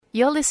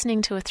You're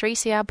listening to a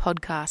 3CR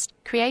podcast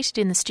created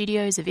in the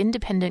studios of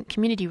independent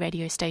community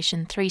radio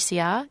station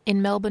 3CR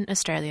in Melbourne,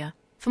 Australia.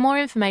 For more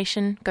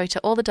information, go to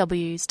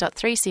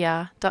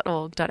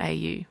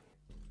allthews.3cr.org.au.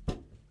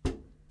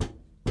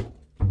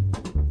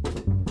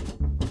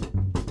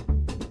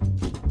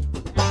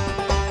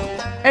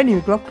 Annie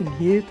McLaughlin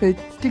here for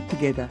Stick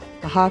Together,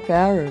 a half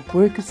hour of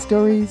workers'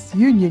 stories,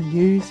 union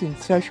news and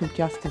social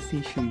justice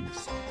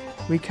issues.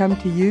 We come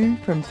to you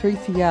from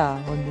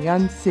 3CR on the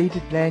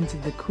unceded lands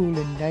of the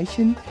Kulin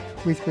Nation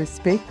with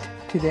respect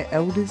to their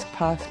elders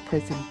past,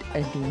 present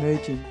and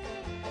emerging.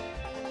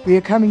 We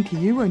are coming to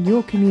you on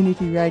your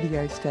community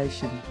radio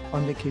station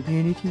on the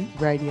Community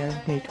Radio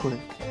Network.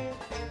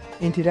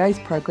 In today's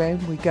program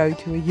we go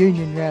to a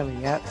union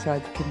rally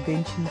outside the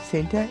Convention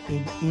Centre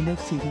in inner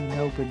city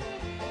Melbourne,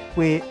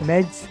 where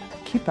Mads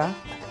Kipper,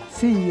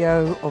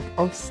 CEO of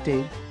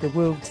Orsted, the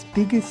world's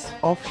biggest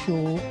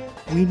offshore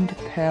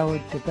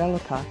wind-powered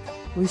developer,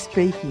 was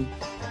speaking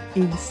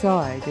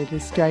inside at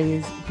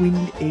Australia's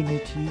Wind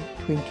Energy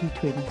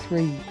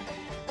 2023,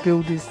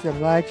 billed as the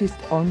largest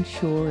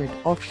onshore and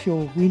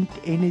offshore wind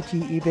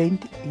energy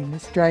event in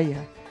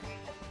Australia.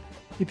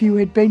 If you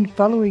had been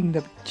following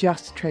the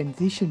just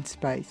transition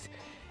space,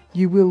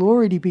 you will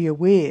already be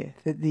aware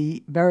that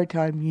the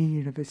Maritime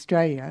Union of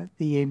Australia,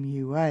 the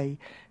MUA,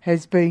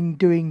 has been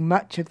doing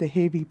much of the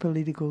heavy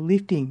political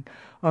lifting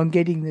on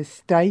getting the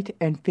state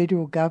and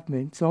federal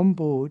governments on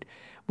board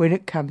when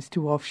it comes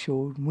to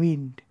offshore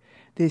wind.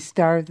 Their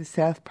Star of the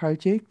South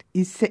project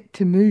is set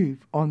to move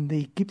on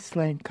the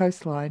Gippsland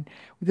coastline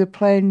with a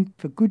plan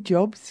for good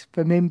jobs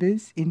for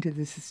members into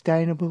the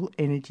sustainable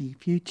energy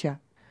future.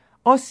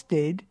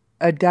 Orsted,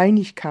 a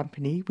Danish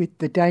company with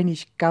the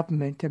Danish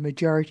government a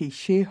majority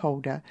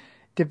shareholder,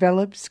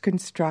 develops,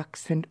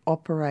 constructs and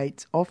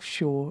operates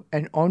offshore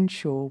and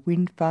onshore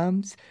wind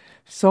farms,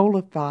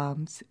 solar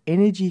farms,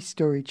 energy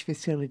storage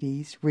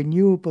facilities,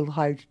 renewable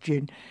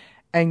hydrogen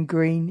and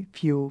green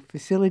fuel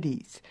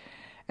facilities,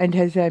 and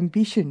has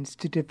ambitions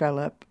to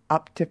develop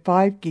up to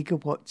 5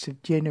 gigawatts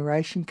of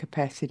generation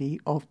capacity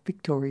off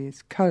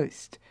Victoria's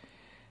coast.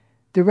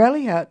 The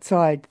rally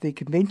outside the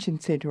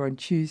Convention Centre on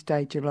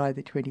Tuesday, July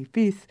the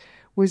 25th,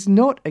 was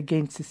not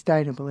against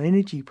sustainable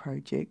energy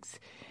projects.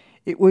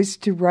 It was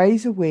to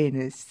raise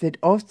awareness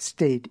that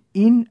Orsted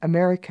in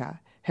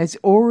America has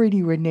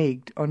already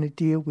reneged on a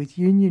deal with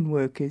union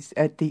workers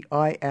at the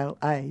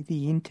ILA,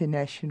 the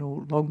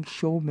International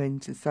Longshoremen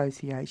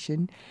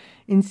Association,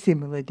 in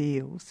similar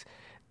deals,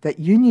 that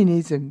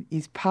unionism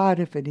is part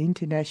of an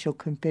international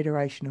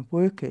confederation of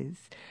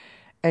workers,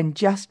 and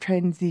just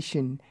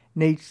transition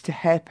needs to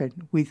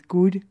happen with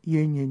good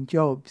union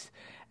jobs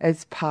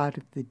as part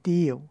of the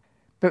deal.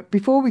 But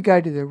before we go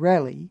to the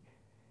rally,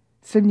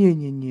 some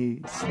union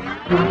news.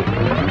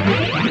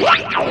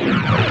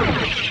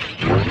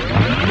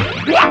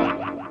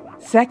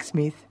 Zach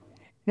Smith,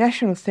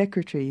 National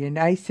Secretary and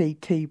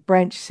ACT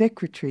Branch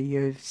Secretary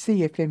of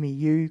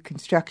CFMEU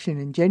Construction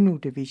and General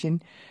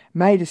Division,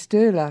 made a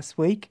stir last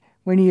week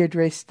when he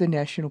addressed the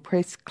National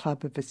Press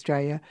Club of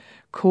Australia,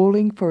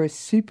 calling for a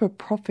super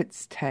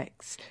profits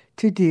tax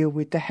to deal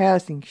with the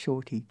housing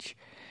shortage.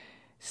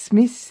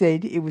 Smith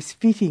said it was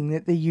fitting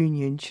that the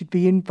union should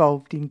be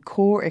involved in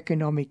core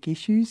economic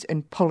issues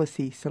and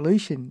policy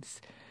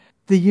solutions.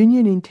 The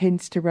union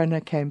intends to run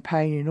a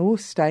campaign in all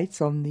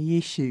states on the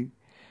issue.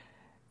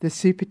 The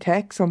super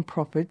tax on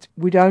profits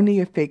would only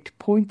affect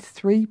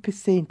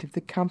 0.3% of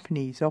the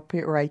companies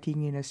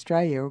operating in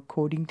Australia,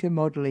 according to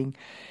modelling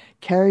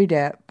carried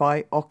out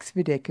by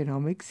Oxford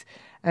Economics,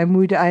 and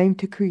would aim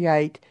to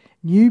create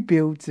new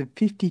builds of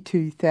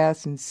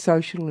 52,000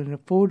 social and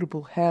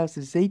affordable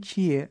houses each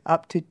year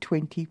up to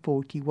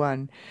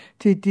 2041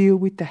 to deal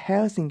with the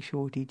housing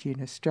shortage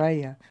in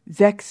Australia.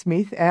 Zach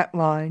Smith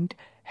outlined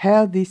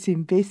how this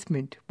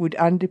investment would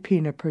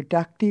underpin a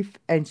productive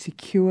and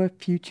secure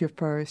future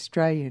for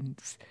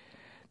Australians.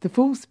 The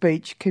full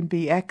speech can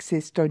be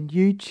accessed on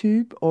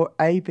YouTube or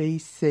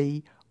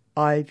ABC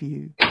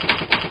iView.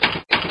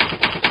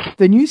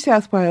 The New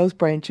South Wales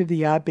branch of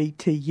the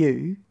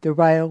RBTU, the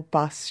Rail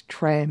Bus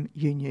Tram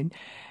Union,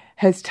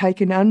 has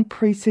taken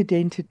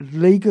unprecedented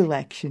legal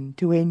action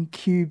to end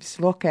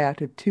QUBE's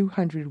lockout of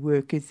 200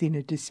 workers in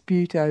a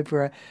dispute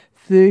over a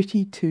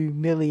 $32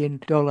 million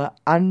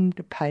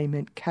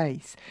underpayment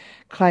case,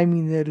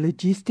 claiming the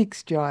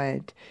logistics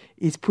giant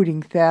is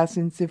putting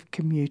thousands of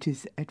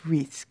commuters at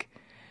risk.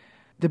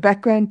 The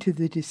background to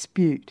the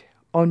dispute: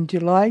 on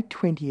July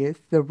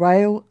 20th, the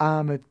rail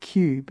arm of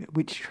QUBE,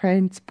 which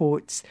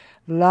transports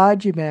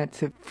large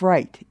amounts of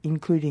freight,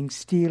 including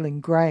steel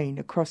and grain,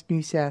 across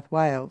New South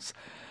Wales,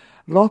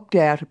 locked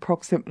out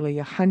approximately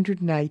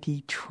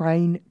 180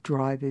 train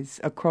drivers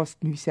across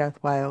New South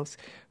Wales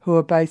who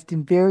are based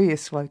in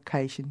various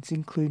locations,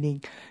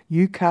 including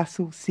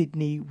Newcastle,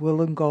 Sydney,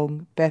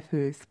 Wollongong,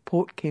 Bathurst,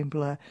 Port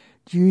Kembla,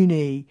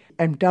 Junee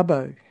and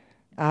Dubbo.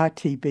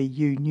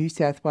 RTBU, New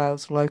South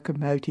Wales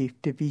Locomotive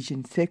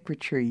Division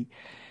Secretary,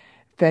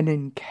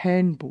 Vannon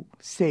Campbell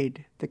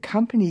said the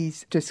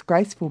company's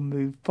disgraceful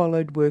move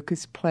followed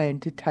workers' plan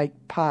to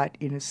take part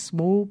in a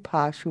small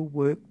partial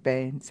work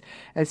bans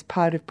as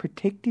part of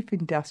protective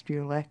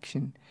industrial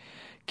action.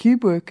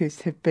 QUBE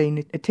workers have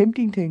been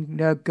attempting to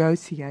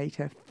negotiate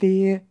a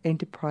fair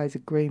enterprise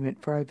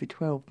agreement for over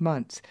 12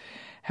 months.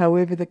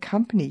 However, the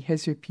company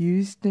has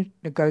refused to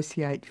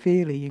negotiate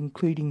fairly,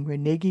 including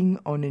reneging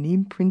on an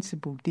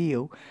in-principle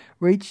deal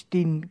reached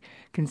in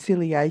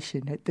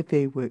conciliation at the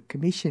Fair Work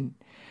Commission.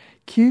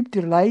 QUBE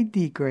delayed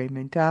the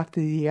agreement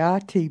after the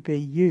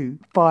RTBU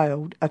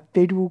filed a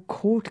federal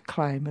court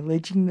claim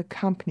alleging the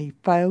company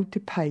failed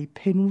to pay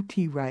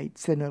penalty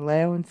rates and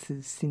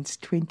allowances since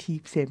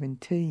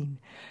 2017.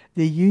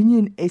 The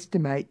union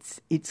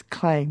estimates its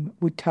claim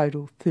would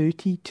total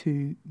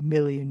 $32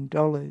 million.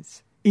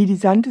 It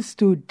is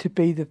understood to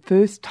be the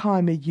first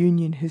time a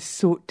union has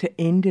sought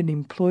to end an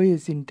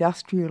employer's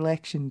industrial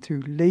action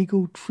through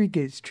legal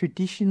triggers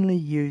traditionally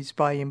used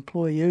by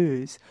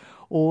employers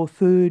or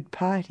third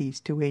parties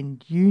to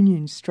end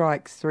union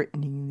strikes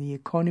threatening the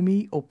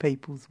economy or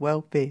people's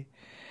welfare.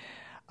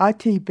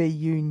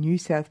 RTBU New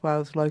South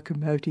Wales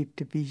Locomotive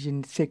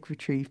Division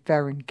Secretary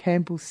Farron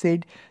Campbell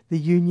said the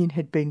union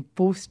had been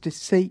forced to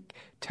seek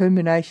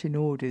termination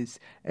orders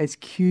as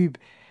QUBE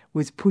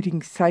was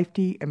putting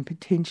safety and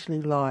potentially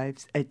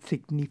lives at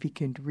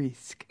significant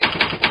risk.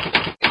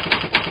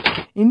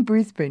 In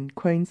Brisbane,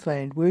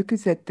 Queensland,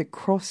 workers at the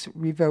Cross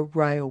River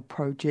Rail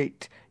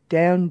project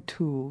downed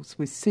tools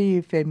with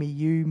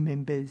CFMEU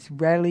members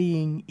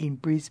rallying in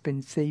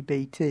Brisbane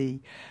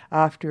CBT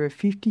after a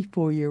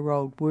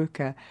 54-year-old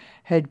worker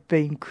had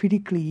been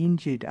critically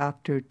injured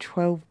after a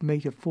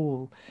 12-metre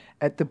fall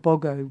at the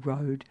Boggo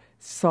Road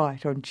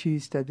site on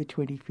Tuesday the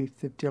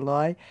 25th of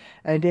July,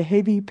 and a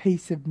heavy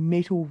piece of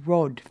metal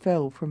rod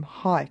fell from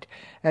height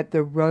at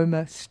the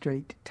Roma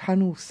Street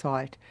tunnel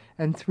site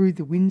and through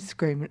the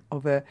windscreen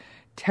of a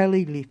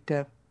tally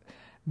lifter,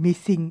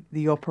 missing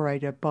the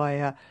operator by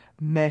a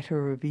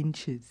matter of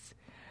inches.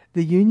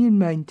 The union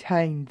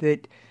maintained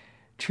that,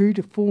 true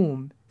to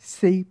form,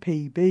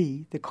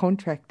 CPB, the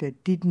contractor,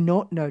 did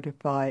not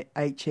notify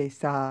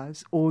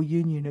HSRs or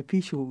union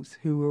officials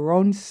who were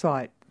on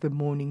site the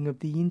morning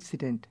of the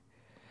incident.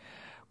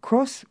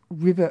 Cross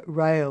River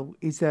Rail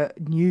is a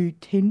new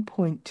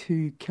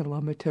 10.2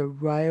 kilometre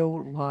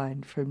rail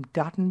line from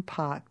Dutton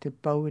Park to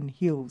Bowen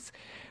Hills,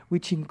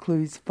 which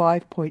includes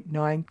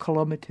 5.9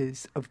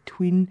 kilometres of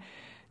twin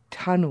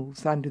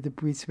tunnels under the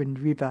Brisbane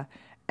River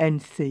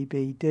and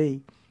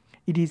CBD.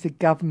 It is a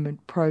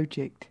government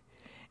project.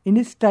 In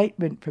a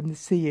statement from the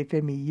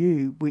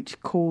CFMEU,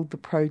 which called the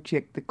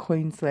project the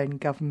Queensland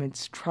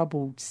Government's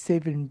troubled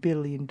 $7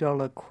 billion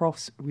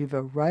Cross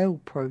River Rail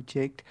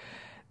project,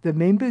 the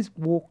members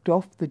walked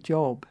off the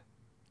job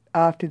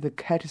after the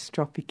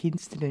catastrophic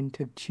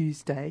incident of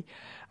Tuesday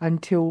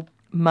until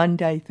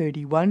Monday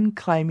 31,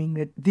 claiming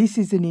that this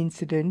is an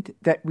incident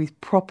that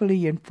with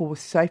properly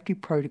enforced safety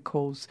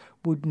protocols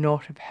would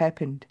not have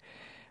happened.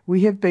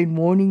 We have been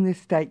warning the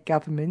state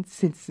government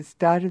since the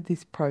start of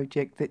this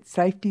project that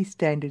safety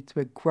standards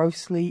were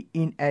grossly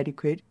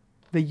inadequate,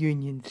 the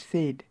union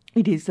said.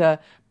 It is a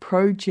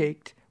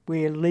project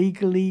where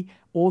legally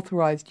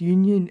authorised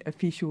union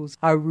officials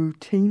are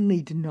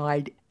routinely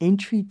denied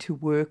entry to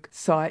work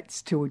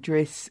sites to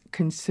address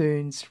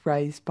concerns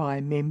raised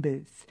by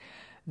members.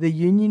 The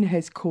union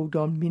has called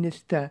on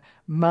Minister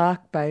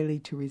Mark Bailey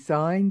to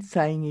resign,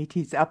 saying it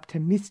is up to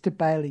Mr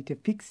Bailey to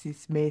fix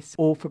this mess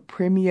or for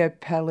Premier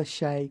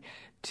Palaszczuk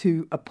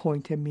to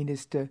appoint a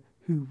minister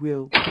who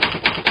will.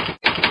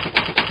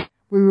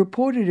 We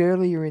reported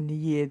earlier in the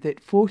year that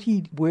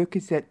 40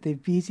 workers at the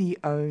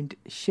Visy-owned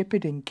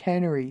Shepparton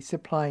Cannery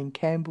supplying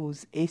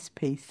Campbell's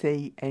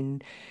SPC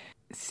and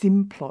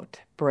Simplot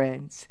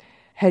brands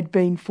had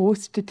been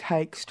forced to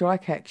take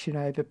strike action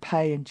over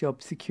pay and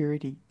job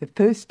security, the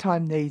first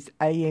time these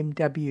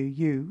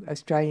AMWU,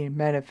 Australian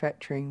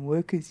Manufacturing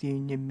Workers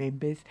Union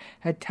members,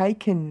 had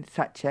taken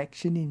such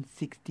action in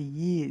 60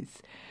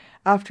 years.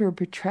 After a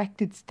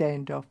protracted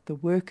standoff, the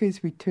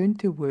workers returned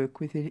to work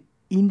with an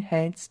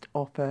enhanced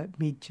offer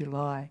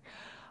mid-July.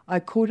 I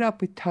caught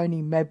up with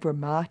Tony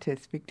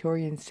Mabramatis,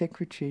 Victorian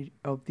Secretary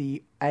of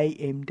the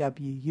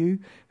AMWU,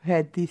 who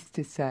had this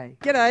to say.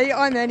 G'day,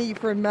 I'm Annie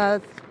from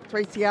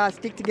 3CR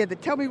Stick Together.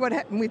 Tell me what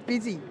happened with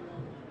Visy.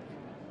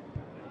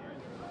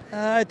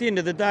 At the end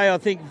of the day, I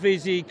think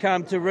Visy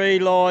come to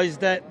realise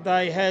that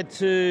they had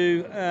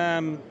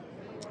to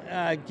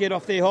get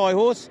off their high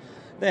horse.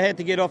 They had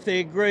to get off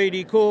their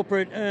greedy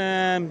corporate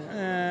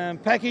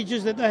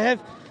packages that they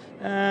have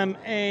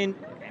and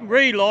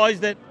realise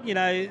that, you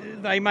know,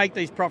 they make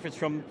these profits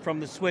from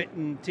the sweat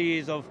and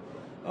tears of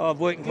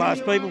working class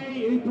people.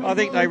 I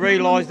think they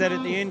realised that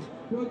at the end.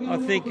 I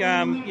think,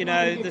 you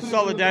know, the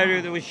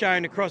solidarity that was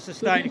shown across the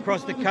state,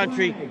 across the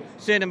country,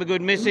 sent them a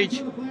good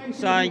message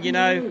saying, you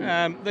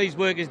know, these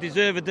workers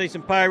deserve a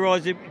decent pay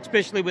rise,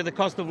 especially with the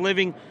cost of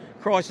living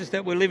crisis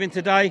that we're living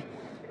today.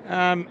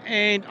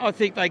 And I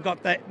think they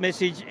got that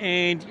message,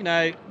 and, you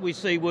know, we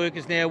see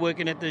workers now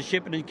working at the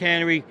Shepparton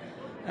Cannery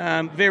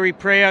very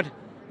proud.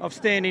 of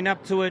standing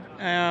up to it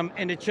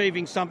and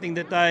achieving something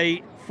that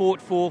they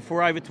fought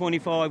for over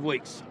 25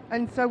 weeks.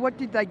 And so what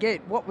did they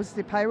get? What was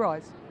the pay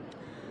rise?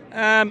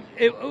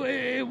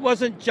 It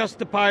wasn't just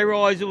the pay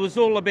rise. It was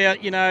all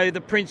about,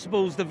 the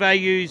principles, the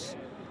values,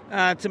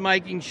 to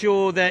making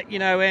sure that,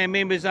 our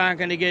members aren't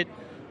going to get,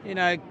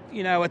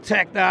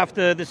 attacked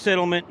after the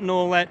settlement and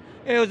all that.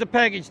 It was a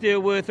package deal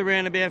worth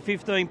around about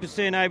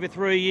 15% over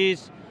 3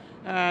 years.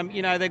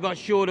 They got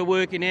shorter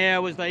working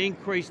hours. They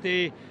increased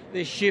their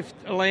shift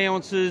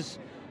allowances,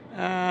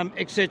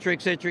 etc.,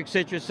 etc.,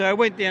 etc. So it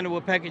went down to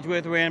a package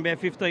worth around about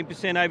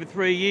 15% over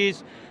 3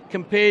 years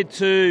compared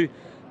to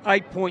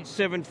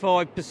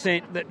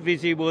 8.75% that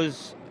Visi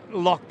was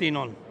locked in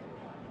on.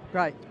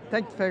 Great.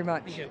 Thanks very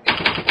much. Thank you.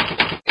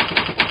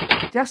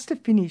 Just to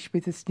finish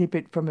with a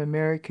snippet from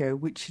America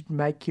which should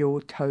make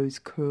your toes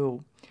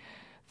curl.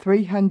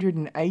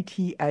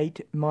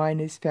 388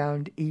 miners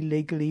found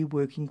illegally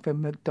working for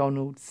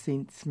McDonald's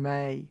since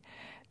May.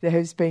 There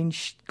has been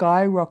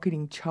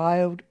skyrocketing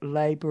child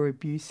labour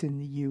abuse in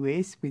the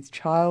US, with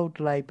child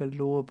labour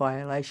law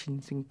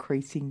violations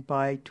increasing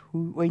by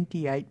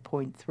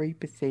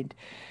 28.3%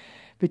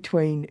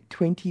 between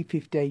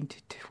 2015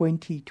 to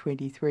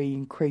 2023,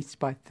 increased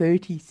by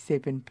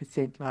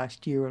 37%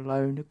 last year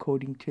alone,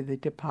 according to the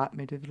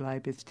Department of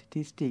Labour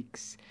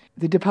statistics.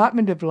 The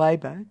Department of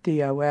Labour,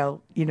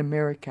 DOL, in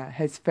America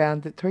has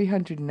found that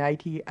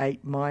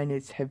 388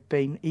 miners have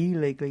been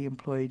illegally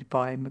employed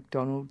by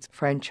McDonald's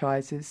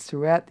franchises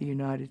throughout the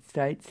United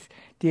States.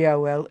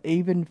 DOL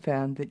even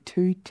found that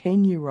 2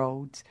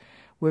 10-year-olds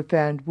were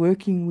found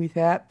working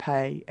without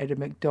pay at a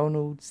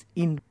McDonald's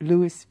in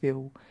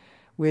Louisville,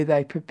 where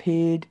they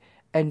prepared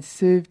and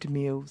served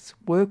meals,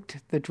 worked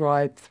the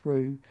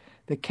drive-through,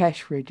 the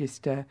cash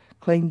register,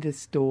 cleaned the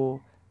store,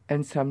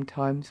 and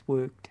sometimes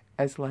worked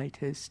as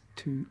late as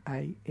 2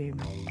 a.m.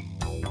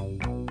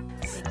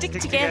 Stick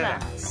together.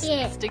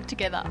 Yeah. Stick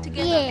together.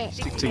 Yeah.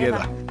 Stick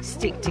together.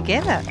 Stick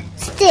together.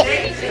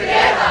 Stick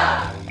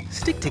together.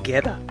 Stick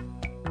together.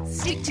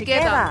 Stick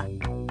together.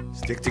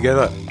 Stick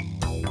together.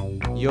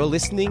 You're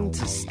listening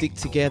to Stick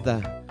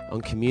Together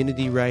on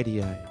Community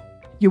Radio.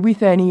 You're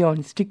with Annie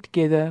on Stick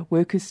Together,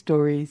 Workers'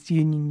 Stories,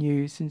 Union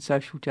News and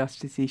Social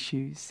Justice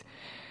Issues.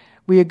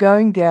 We are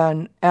going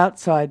down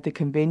outside the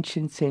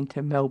Convention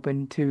Centre,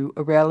 Melbourne, to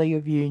a rally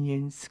of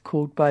unions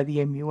called by the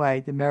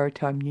MUA, the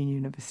Maritime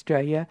Union of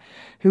Australia,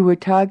 who were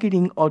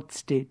targeting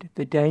Orsted,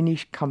 the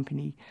Danish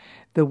company,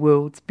 the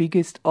world's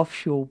biggest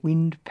offshore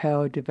wind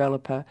power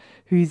developer,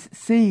 whose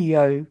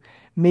CEO,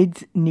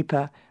 Meds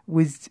Nipper,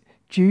 was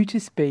due to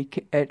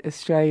speak at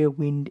Australia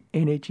Wind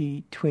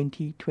Energy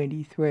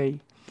 2023.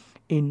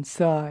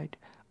 Inside,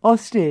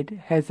 Orsted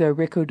has a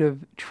record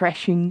of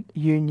trashing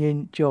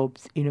union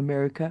jobs in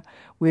America,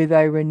 where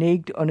they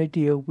reneged on a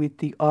deal with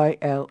the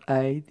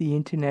ILA, the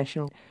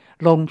International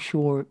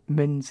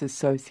Longshoremen's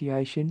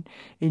Association,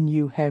 in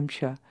New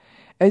Hampshire.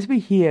 As we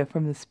hear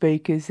from the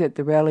speakers at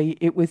the rally,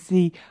 it was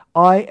the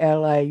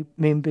ILA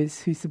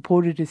members who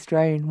supported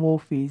Australian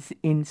wharfies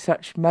in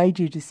such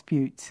major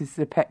disputes as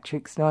the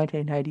Patrick's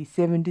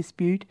 1987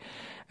 dispute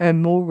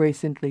and more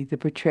recently the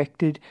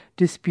protracted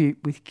dispute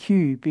with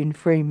QUBE in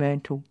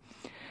Freemantle.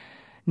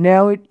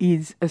 Now it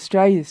is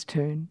Australia's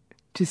turn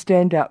to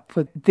stand up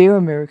for their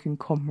American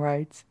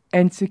comrades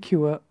and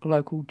secure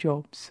local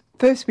jobs.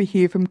 First we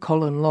hear from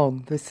Colin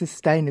Long, the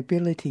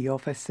Sustainability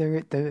Officer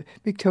at the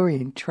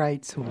Victorian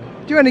Trades Hall.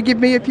 Do you want to give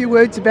me a few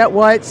words about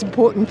why it's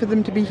important for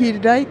them to be here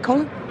today,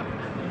 Colin?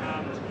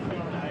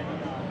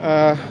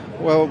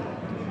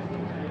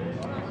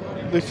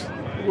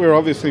 We're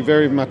obviously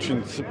very much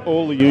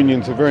all the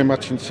unions are very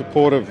much in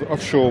support of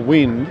offshore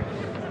wind.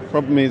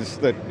 Problem is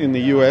that in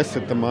the US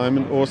at the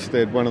moment,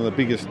 Orsted, one of the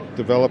biggest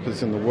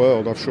developers in the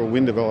world, offshore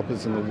wind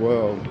developers in the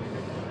world,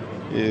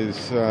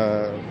 is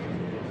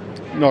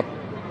not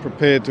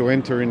prepared to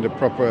enter into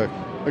proper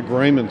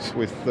agreements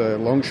with the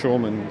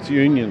Longshoremen's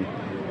union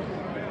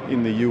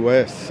in the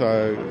US,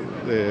 so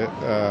they're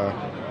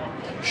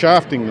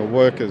shafting the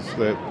workers,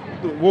 the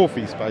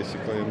wharfies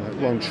basically, and the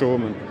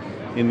longshoremen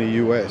in the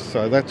US.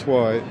 So that's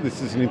why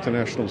this is an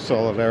international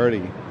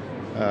solidarity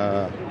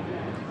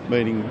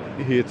meeting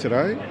here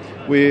today.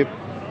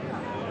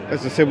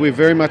 As I said, we're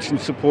very much in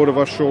support of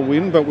offshore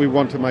wind, but we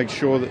want to make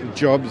sure that the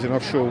jobs in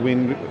offshore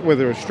wind,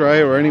 whether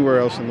Australia or anywhere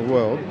else in the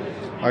world,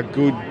 are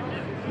good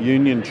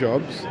union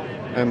jobs,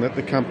 and that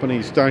the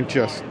companies don't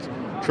just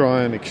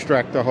try and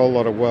extract a whole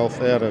lot of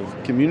wealth out of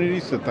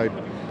communities, that they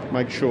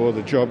make sure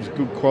the jobs,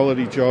 good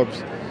quality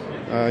jobs,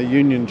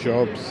 union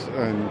jobs,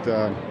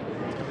 and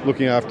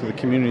looking after the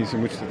communities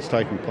in which it's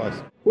taking place.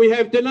 We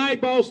have Danae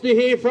Bolster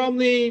here from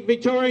the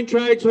Victorian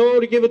Trades Hall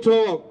to give a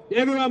talk.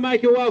 Everyone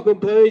make her welcome,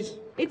 please.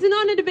 It's an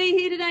honour to be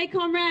here today,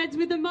 comrades,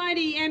 with the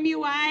mighty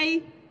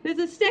MUA. There's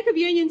a stack of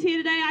unions here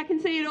today, I can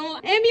see it all.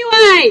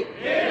 MUA!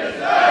 Here to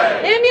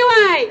stay!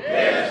 MUA!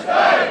 Here to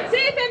stay!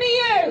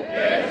 CFMEU!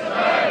 Here to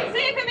stay!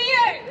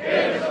 CFMEU!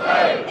 Here to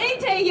stay!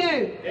 ETU!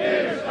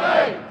 Here to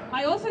stay!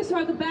 I also saw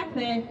at the back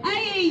there,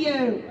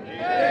 AEU!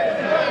 Here to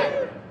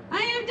stay!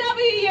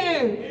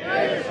 AMWU!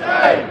 Here to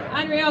stay!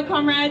 Unreal,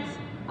 comrades.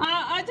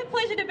 It's a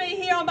pleasure to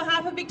here on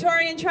behalf of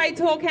Victorian Trades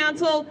Hall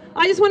Council.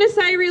 I just want to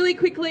say really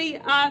quickly,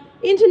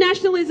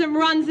 internationalism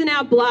runs in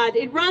our blood.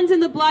 It runs in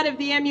the blood of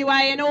the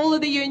MUA and all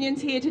of the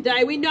unions here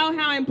today. We know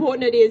how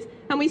important it is,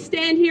 and we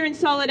stand here in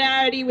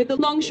solidarity with the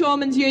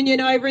Longshoremen's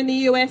Union over in the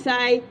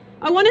USA.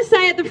 I want to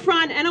say at the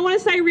front, and I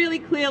want to say really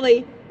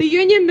clearly, the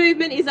union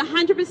movement is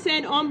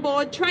 100% on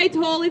board. Trades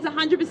Hall is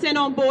 100%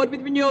 on board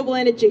with renewable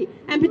energy,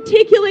 and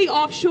particularly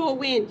offshore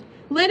wind.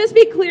 Let us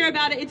be clear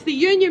about it. It's the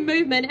union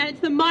movement and it's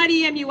the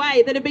mighty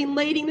MUA that have been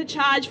leading the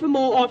charge for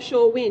more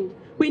offshore wind.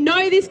 We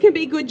know this can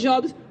be good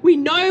jobs. We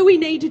know we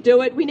need to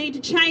do it. We need to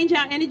change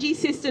our energy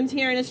systems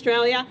here in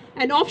Australia,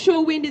 and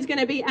offshore wind is going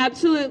to be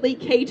absolutely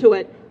key to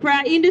it for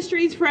our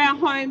industries, for our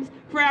homes,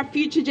 for our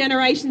future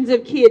generations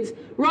of kids.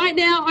 Right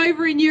now,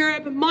 over in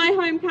Europe, my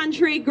home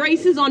country,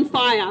 Greece is on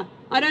fire.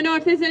 I don't know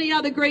if there's any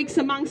other Greeks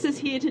amongst us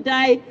here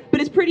today, but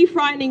it's pretty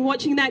frightening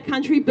watching that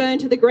country burn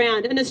to the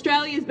ground. And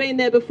Australia's been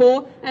there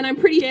before, and I'm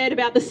pretty scared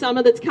about the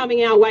summer that's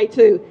coming our way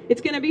too.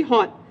 It's going to be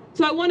hot.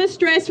 So I want to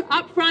stress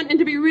up front and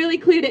to be really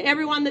clear to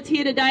everyone that's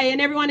here today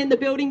and everyone in the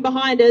building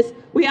behind us,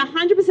 we are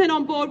 100%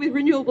 on board with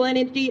renewable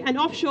energy and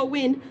offshore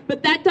wind,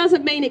 but that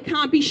doesn't mean it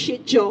can't be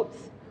shit jobs.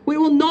 We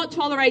will not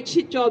tolerate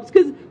shit jobs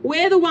because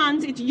we're the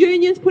ones, it's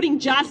unions putting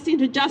just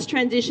into just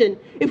transition.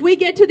 If we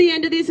get to the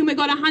end of this and we've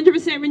got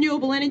 100%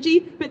 renewable energy,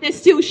 but they're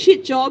still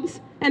shit jobs,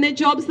 and they're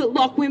jobs that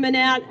lock women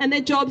out, and they're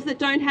jobs that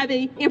don't have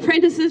any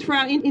apprentices for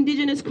our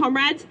Indigenous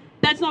comrades,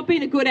 that's not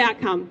been a good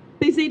outcome.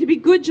 These need to be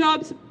good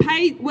jobs,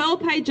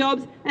 well-paid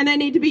jobs, and they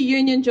need to be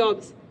union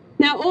jobs.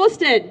 Now,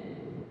 Orsted,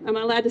 am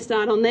I allowed to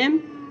start on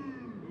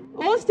them?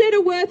 Orsted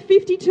are worth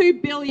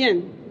 $52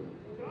 billion.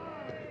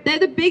 They're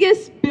the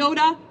biggest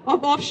builder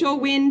of offshore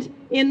wind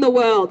in the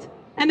world,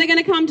 and they're going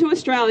to come to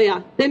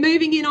Australia. They're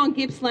moving in on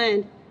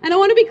Gippsland. And I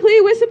want to be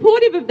clear, we're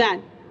supportive of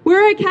that.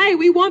 We're okay.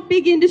 We want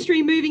big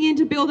industry moving in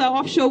to build our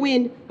offshore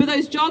wind, but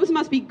those jobs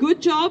must be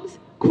good jobs,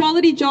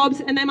 quality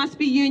jobs, and they must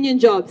be union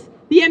jobs.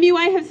 The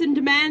MUA have some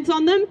demands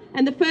on them,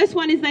 and the first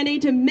one is they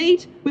need to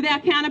meet with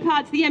our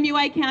counterparts, the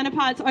MUA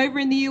counterparts over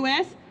in the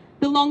US,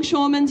 the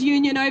Longshoremen's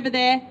Union over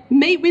there,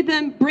 meet with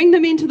them, bring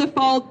them into the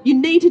fold. You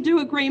need to do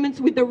agreements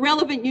with the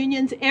relevant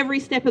unions every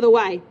step of the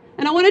way.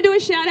 And I want to do a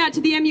shout out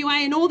to the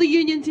MUA and all the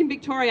unions in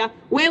Victoria.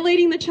 We're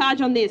leading the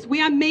charge on this.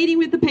 We are meeting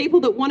with the people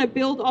that want to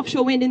build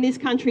offshore wind in this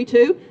country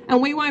too,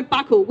 and we won't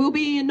buckle. We'll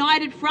be a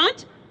united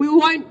front. We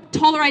won't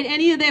tolerate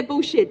any of their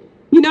bullshit.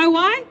 You know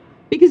why?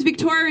 Because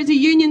Victoria is a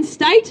union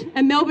state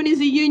and Melbourne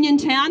is a union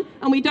town,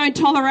 and we don't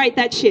tolerate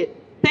that shit.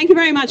 Thank you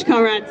very much,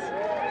 comrades.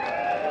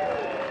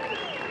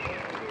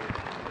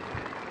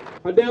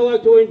 I'd now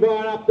like to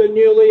invite up the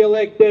newly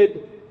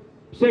elected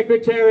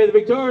Secretary of the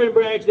Victorian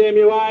branch of the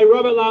MUA,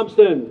 Robert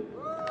Lumsden.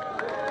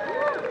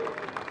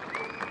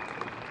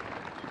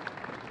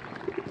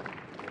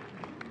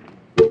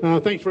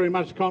 Thanks very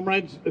much,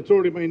 comrades. It's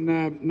already been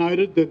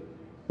noted that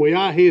we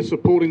are here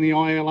supporting the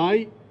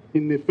ILA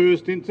in the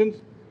first instance,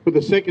 but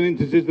the second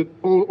instance is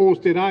that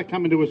Orsted are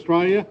coming to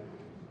Australia.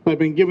 They've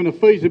been given a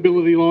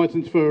feasibility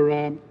licence for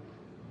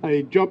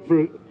a job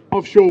for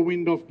offshore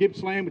wind off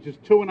Gippsland, which is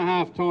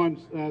 2.5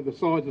 times the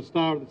size of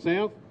Star of the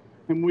South,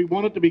 and we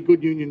want it to be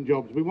good union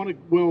jobs. We want it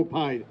well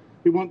paid.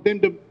 We want them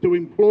to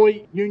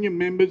employ union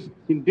members,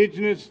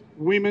 Indigenous,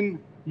 women,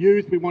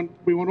 youth. We want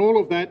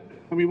all of that,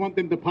 and we want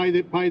them to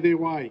pay their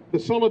way. The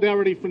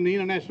solidarity from the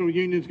international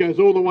unions goes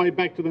all the way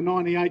back to the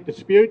 98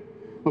 dispute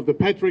of the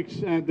Patrick's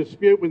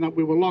dispute when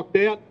we were locked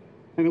out,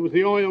 and it was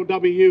the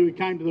ILWU who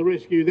came to the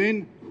rescue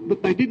then,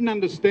 but they didn't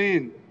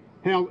understand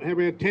how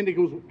our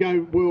tentacles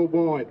go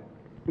worldwide.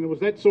 And it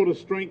was that sort of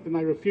strength, and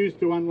they refused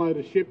to unload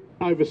a ship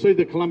overseas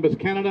to Columbus,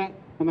 Canada,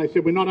 and they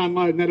said, we're not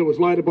unloading that. It was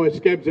loaded by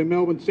scabs in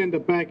Melbourne, send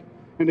it back,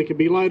 and it can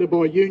be loaded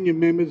by union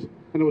members.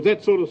 And it was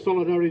that sort of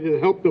solidarity that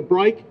helped to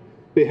break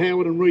the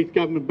Howard and Reith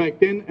government back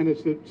then, and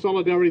it's the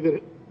solidarity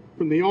that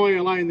from the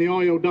ILA and the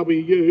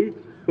ILWU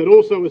that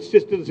also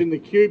assisted us in the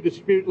QUBE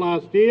dispute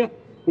last year,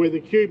 where the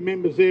QUBE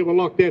members there were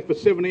locked out for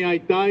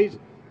 78 days,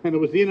 and it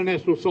was the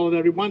international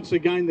solidarity once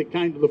again that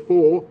came to the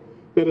fore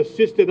that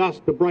assisted us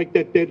to break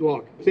that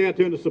deadlock. It's our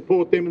turn to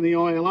support them in the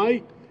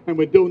ILA, and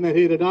we're doing that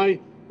here today,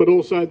 but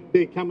also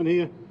they're coming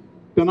here.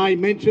 Danae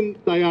mentioned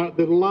they are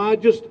the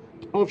largest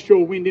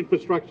offshore wind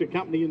infrastructure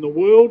company in the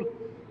world,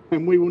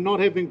 and we will not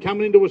have them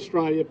coming into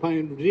Australia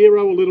paying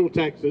zero or little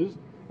taxes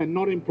and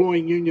not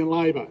employing union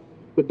labour.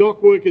 The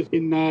dock workers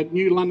in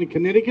New London,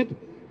 Connecticut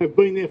have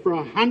been there for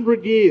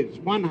 100 years,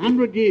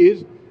 100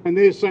 years, and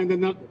they're saying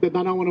that they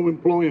don't want to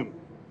employ them.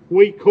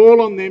 We call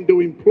on them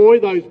to employ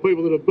those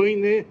people that have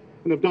been there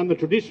and have done the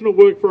traditional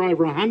work for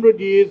over 100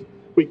 years.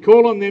 We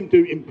call on them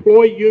to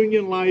employ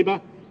union labour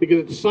because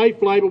it's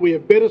safe labour. We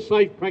have better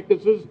safe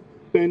practices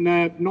than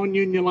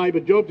non-union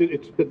labour jobs.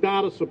 The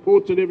data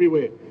supports it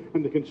everywhere.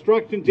 And the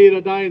construction's here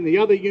today and the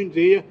other unions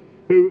here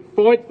who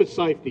fight for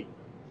safety.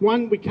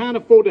 One, we can't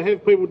afford to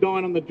have people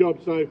dying on the job,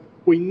 so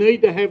we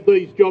need to have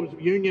these jobs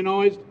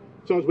unionised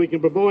so as we can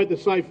provide the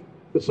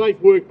safe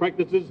work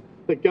practices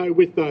that go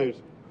with those.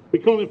 We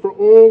call on for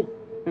all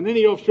and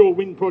any offshore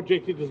wind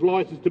project it is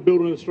licensed to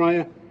build in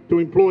Australia to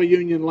employ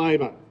union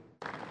labour.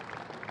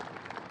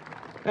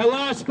 Our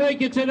last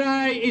speaker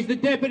today is the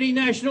Deputy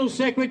National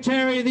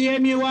Secretary of the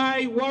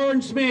MUA,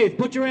 Warren Smith.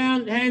 Put your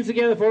hands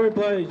together for him,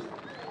 please.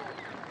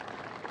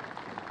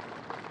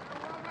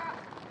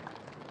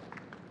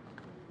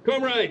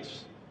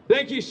 Comrades,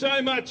 thank you so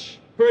much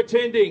for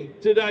attending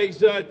today's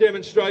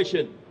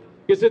demonstration,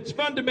 because it's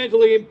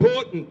fundamentally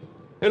important,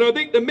 and I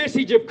think the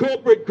message of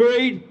corporate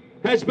greed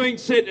has been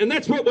sent, and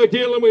that's what we're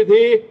dealing with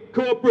here,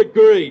 corporate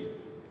greed.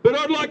 But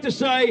I'd like to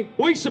say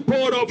we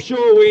support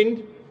offshore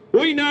wind.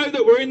 We know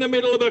that we're in the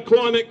middle of a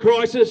climate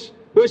crisis.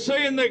 We're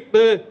seeing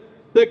the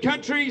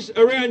countries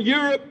around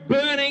Europe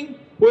burning.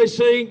 We're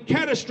seeing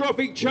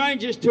catastrophic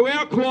changes to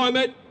our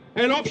climate,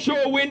 and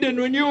offshore wind and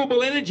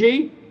renewable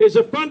energy is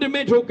a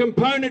fundamental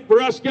component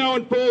for us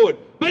going forward.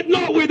 But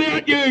not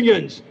without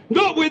unions,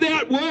 not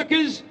without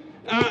workers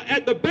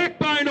at the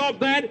backbone of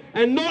that,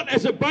 and not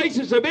as a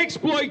basis of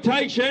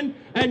exploitation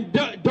and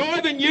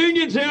driving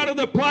unions out of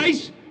the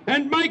place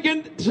and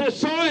making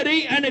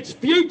society and its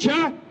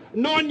future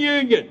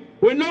non-union.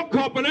 We're not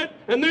copping it,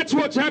 and that's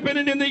what's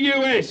happening in the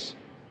US.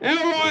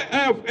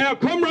 Our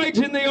comrades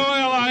in the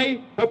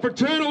ILA, a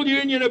fraternal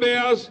union of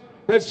ours,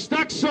 have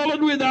stuck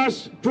solid with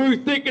us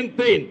through thick and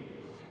thin.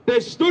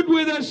 They've stood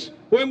with us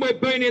when we've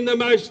been in the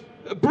most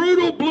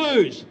brutal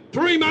blues.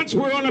 3 months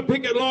we're on a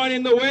picket line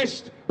in the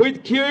West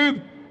with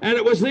QUBE, and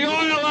it was the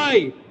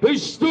ILA who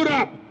stood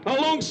up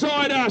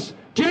alongside us,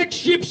 jacked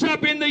ships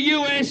up in the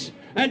US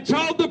and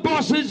told the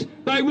bosses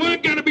they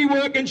weren't going to be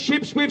working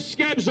ships with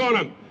scabs on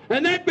them.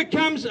 And that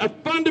becomes a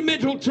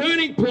fundamental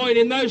turning point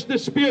in those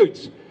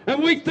disputes.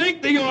 And we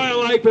thank the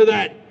ILA for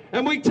that.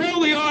 And we tell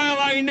the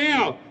ILA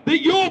now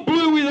that your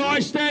blue with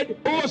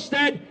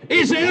Orsted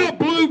is our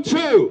blue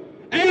too.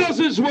 Ours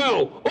as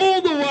well,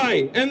 all the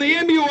way. And the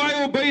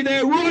MUA will be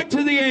there right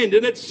to the end.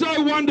 And it's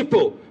so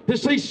wonderful to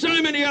see so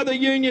many other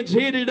unions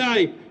here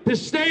today to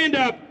stand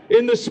up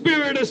in the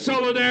spirit of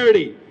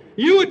solidarity.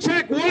 You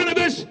attack one of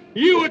us,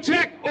 you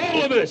attack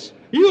all of us.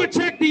 You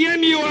attack the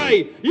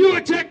MUA, you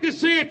attack the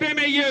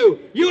CFMEU,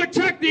 you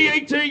attack the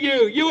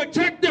ETU, you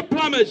attack the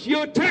plumbers,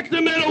 you attack the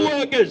metal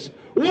workers.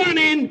 One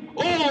in,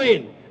 all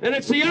in. And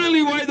it's the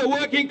only way the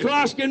working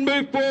class can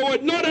move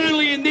forward, not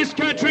only in this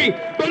country,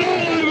 but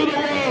all over the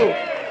world.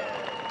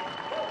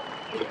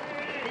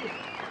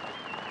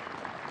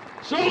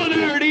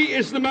 Solidarity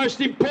is the most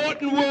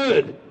important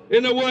word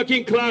in the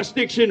working class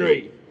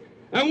dictionary.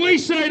 And we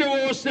say to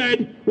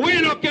Orsted,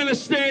 we're not going to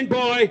stand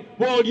by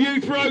while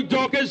you throw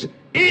dockers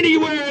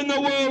anywhere in the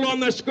world on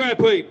the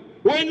scrap heap.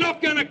 We're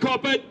not going to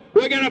cop it.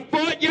 We're going to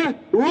fight you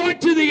right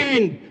to the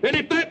end. And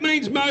if that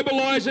means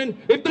mobilising,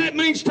 if that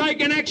means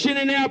taking action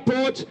in our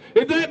ports,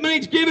 if that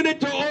means giving it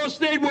to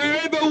Orsted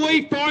wherever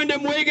we find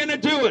them, we're going to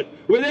do it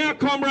with our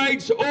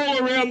comrades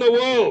all around the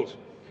world.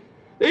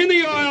 In the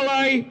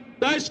ILA,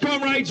 those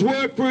comrades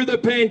worked through the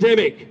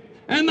pandemic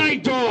and they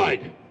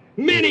died.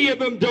 Many of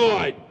them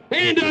died.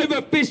 Hand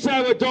over fist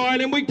they were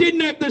dying, and we didn't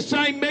have the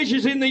same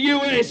measures in the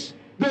US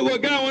that were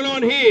going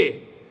on here.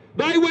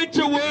 They went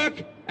to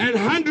work and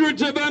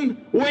hundreds of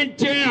them went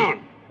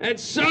down, and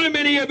so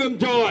many of them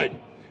died.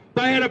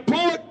 They had a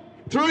port,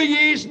 3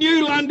 years,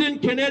 New London,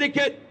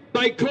 Connecticut.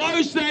 They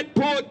closed that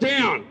port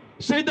down,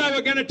 said they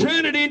were going to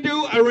turn it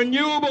into a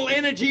renewable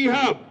energy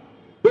hub.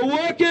 The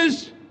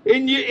workers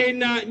in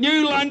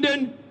New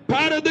London,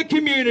 part of the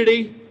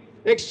community,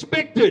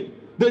 expected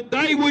that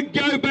they would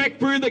go back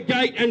through the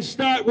gate and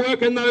start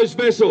working those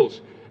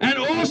vessels. And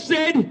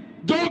Orsted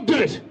dogged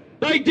it.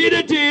 They did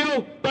a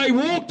deal, they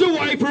walked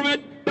away from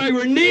it, they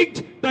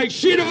reneged, they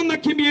shit on the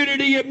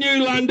community of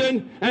New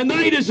London, and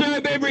they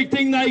deserve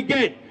everything they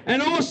get.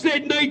 And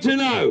Orsted need to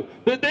know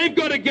that they've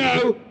got to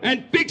go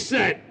and fix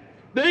that.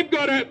 They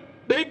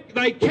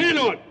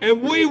cannot,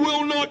 and we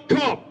will not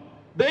cop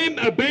them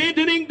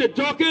abandoning the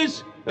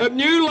dockers of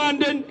New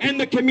London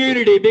and the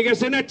community,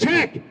 because an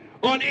attack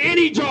on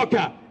any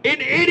docker in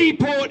any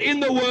port in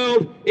the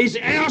world is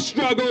our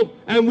struggle,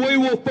 and we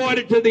will fight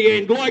it to the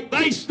end. Like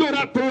they stood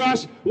up for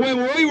us when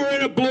we were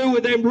in a blue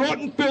with them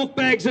rotten filth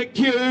bags at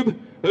QUBE,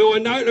 who I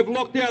know have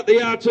locked out the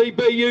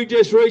RTBU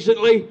just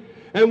recently,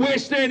 and we're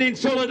standing in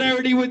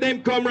solidarity with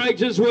them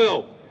comrades as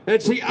well.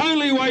 It's the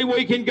only way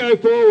we can go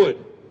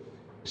forward.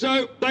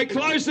 So they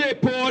close their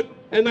port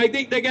and they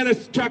think they're going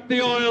to chuck the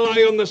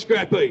ILA on the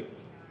scrap heap.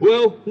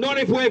 Well, not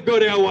if we've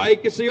got our way,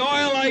 because the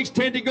ILA's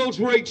tentacles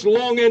reach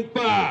long and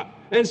far.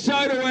 And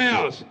so do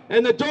ours.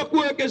 And the dock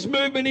workers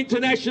movement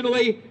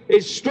internationally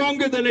is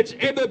stronger than it's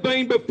ever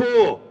been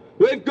before.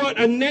 We've got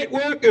a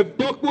network of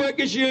dock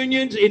workers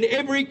unions in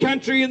every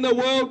country in the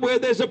world where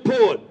there's a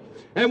port.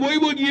 And we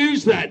will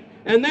use that.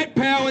 And that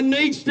power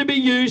needs to be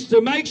used to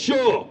make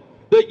sure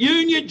that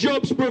union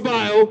jobs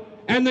prevail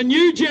and the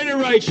new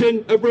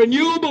generation of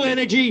renewable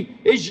energy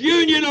is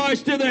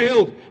unionised to the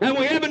hilt. And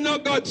we haven't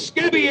not got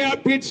scabby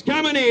outfits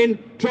coming in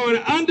trying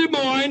to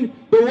undermine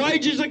the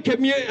wages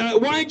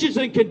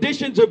and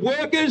conditions of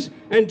workers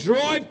and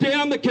drive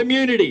down the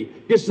community,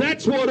 because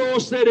that's what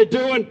Orsted are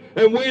doing,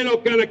 and we're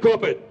not going to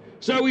cop it.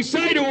 So we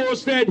say to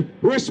Orsted,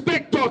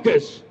 respect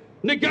dockers,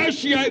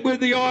 negotiate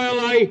with the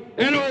ILA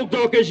and all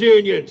dockers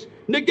unions,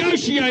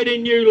 negotiate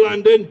in New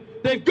London,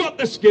 they've got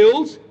the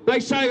skills. They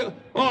say,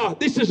 oh,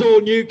 this is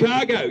all new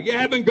cargo. You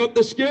haven't got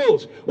the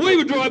skills. We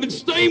were driving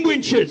steam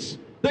winches.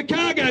 The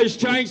cargo's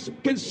changed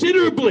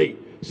considerably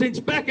since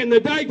back in the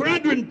day. For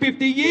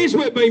 150 years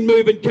we've been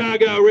moving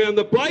cargo around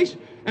the place,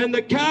 and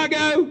the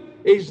cargo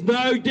is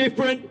no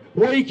different.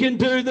 We can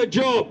do the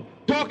job.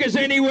 Dockers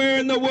anywhere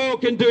in the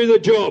world can do the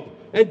job.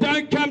 And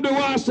don't come to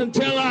us and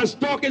tell us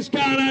dockers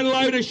can't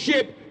unload a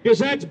ship, because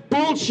that's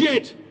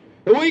bullshit.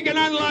 We can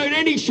unload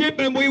any ship,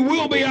 and we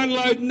will be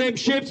unloading them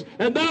ships,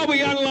 and they'll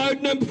be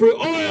unloading them through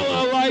oil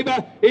or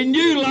labour in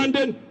New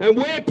London, and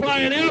we're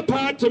playing our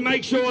part to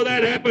make sure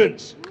that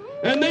happens.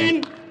 And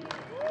then,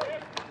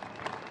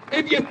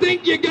 if you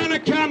think you're going to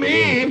come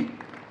here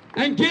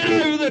and get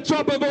over the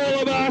top of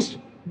all of us,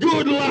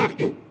 good luck.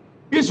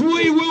 Because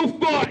we will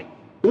fight.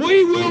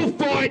 We will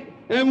fight,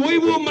 and we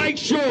will make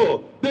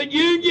sure that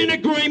union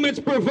agreements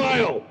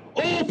prevail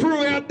all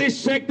throughout this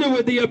sector,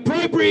 with the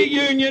appropriate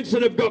unions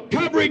that have got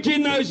coverage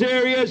in those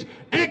areas,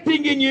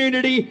 acting in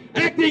unity,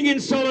 acting in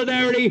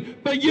solidarity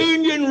for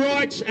union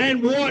rights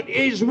and what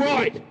is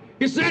right.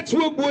 Because that's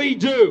what we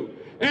do.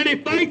 And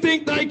if they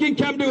think they can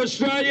come to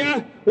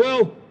Australia,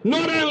 well,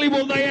 not only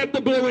will they have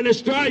the blue in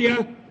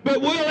Australia, but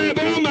we'll have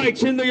our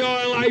mates in the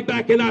ILA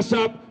backing us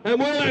up, and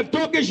we'll have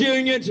dockers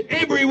unions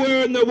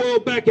everywhere in the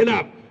world backing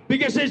up.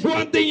 Because there's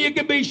one thing you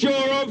can be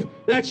sure of,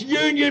 that's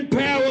union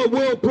power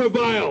will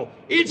prevail.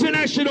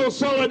 International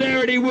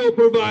solidarity will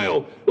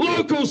prevail.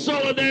 Local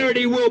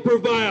solidarity will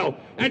prevail.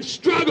 And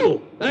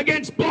struggle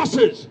against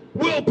bosses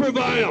will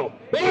prevail.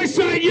 I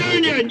say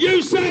union,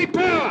 you say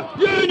power.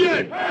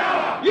 Union!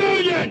 Power!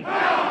 Union!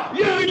 Power!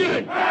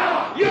 Union!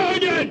 Power!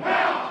 Union!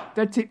 Power!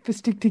 That's it for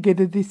Stick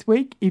Together this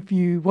week. If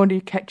you want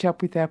to catch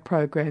up with our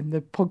program,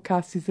 the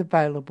podcast is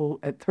available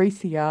at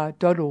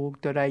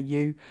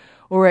 3cr.org.au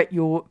or at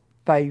your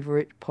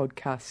favourite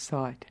podcast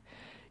site.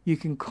 You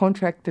can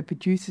contact the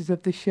producers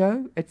of the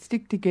show at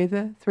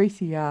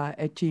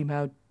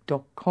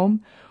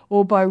sticktogether3cr@gmail.com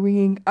or by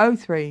ringing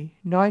 03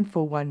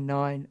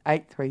 9419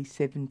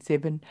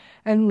 8377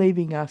 and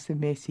leaving us a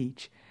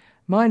message.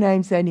 My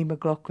name's Annie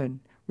McLaughlin.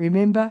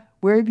 Remember,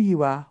 wherever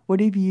you are,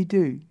 whatever you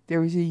do,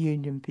 there is a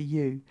union for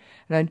you.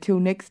 And until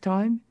next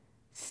time,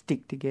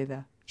 stick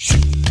together.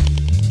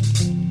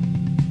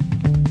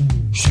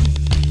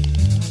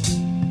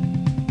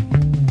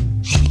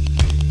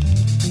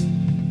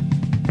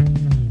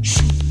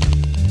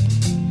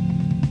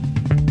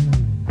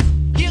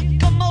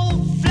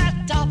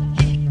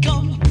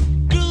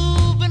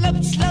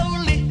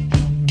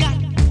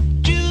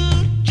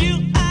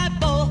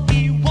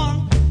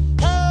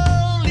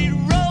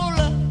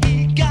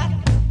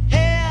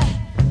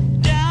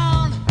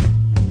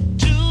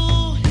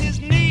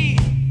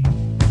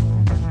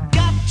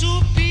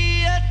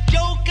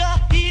 Joe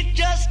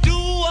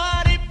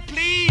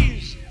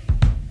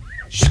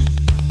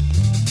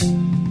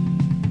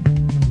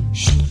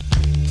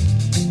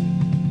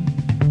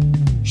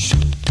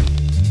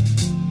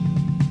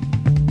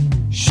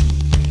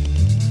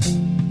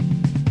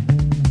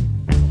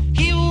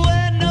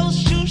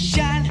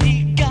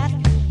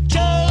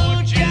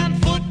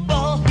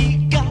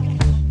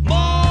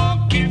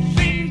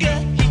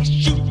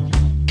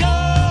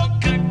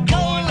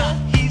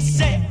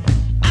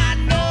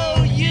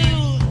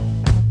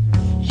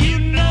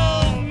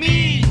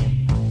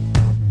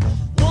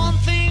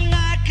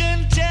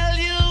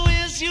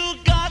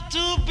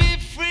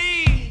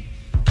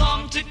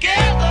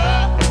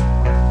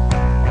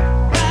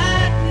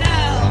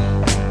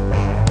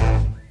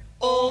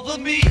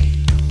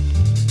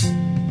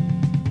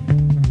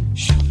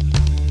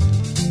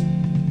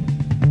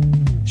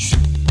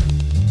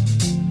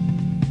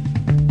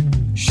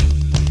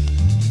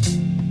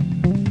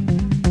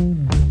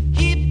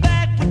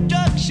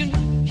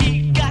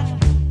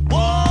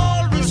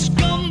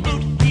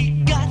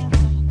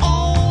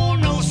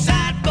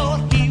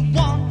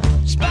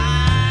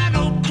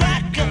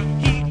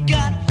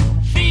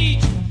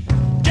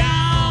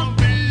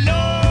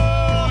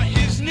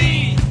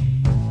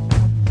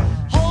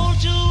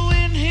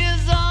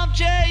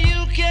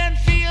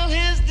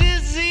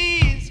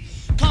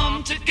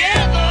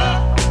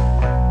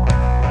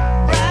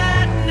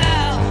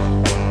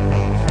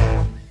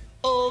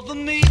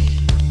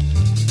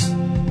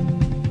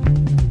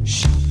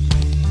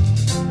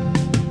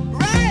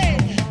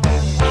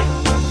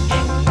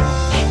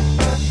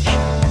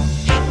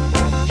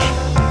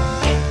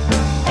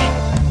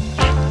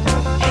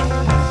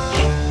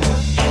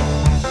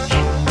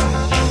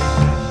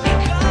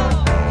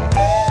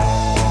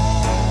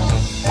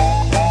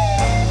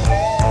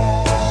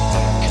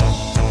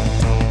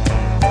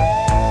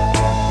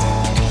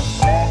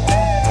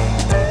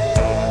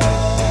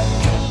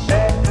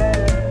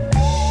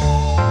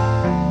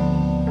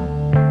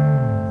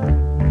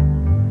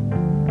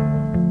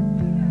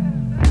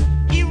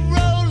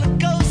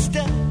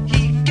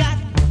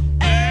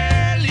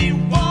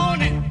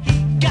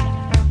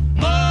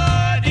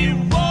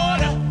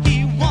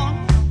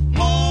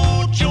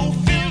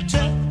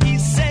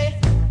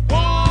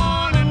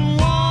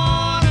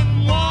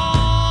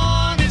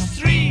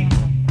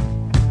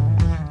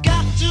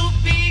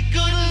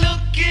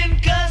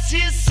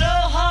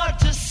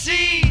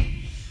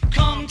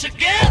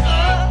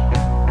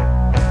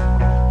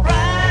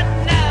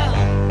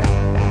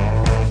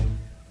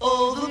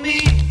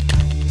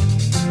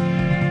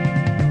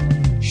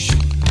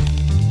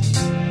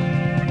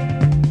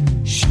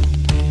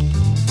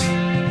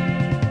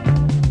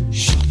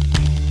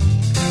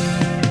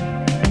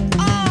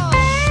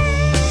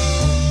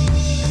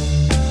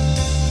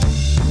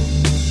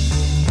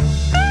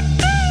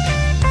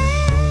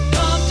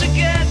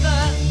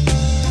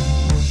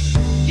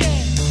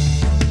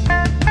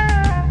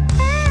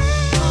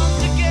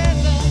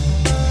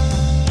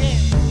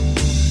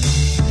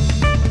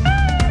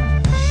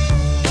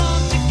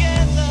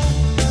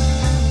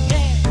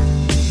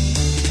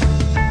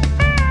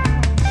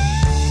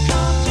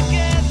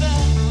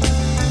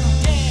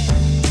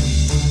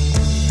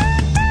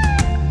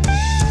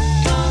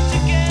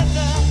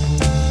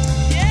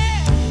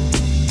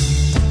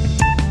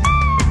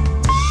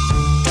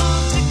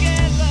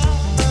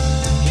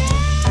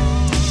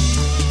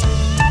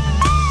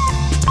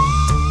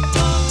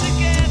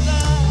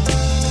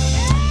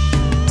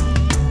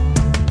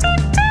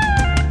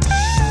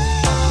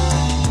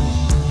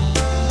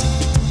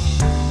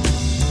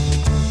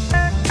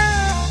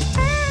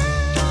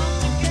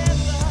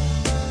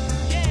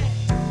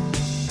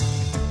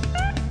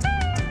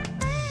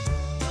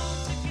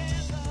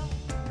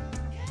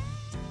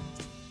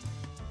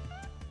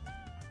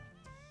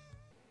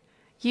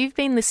You've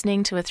been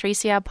listening to a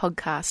 3CR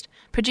podcast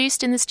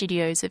produced in the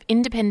studios of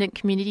independent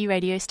community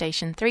radio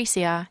station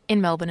 3CR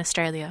in Melbourne,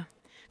 Australia.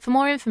 For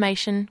more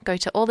information, go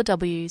to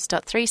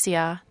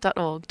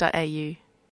allthews.3cr.org.au.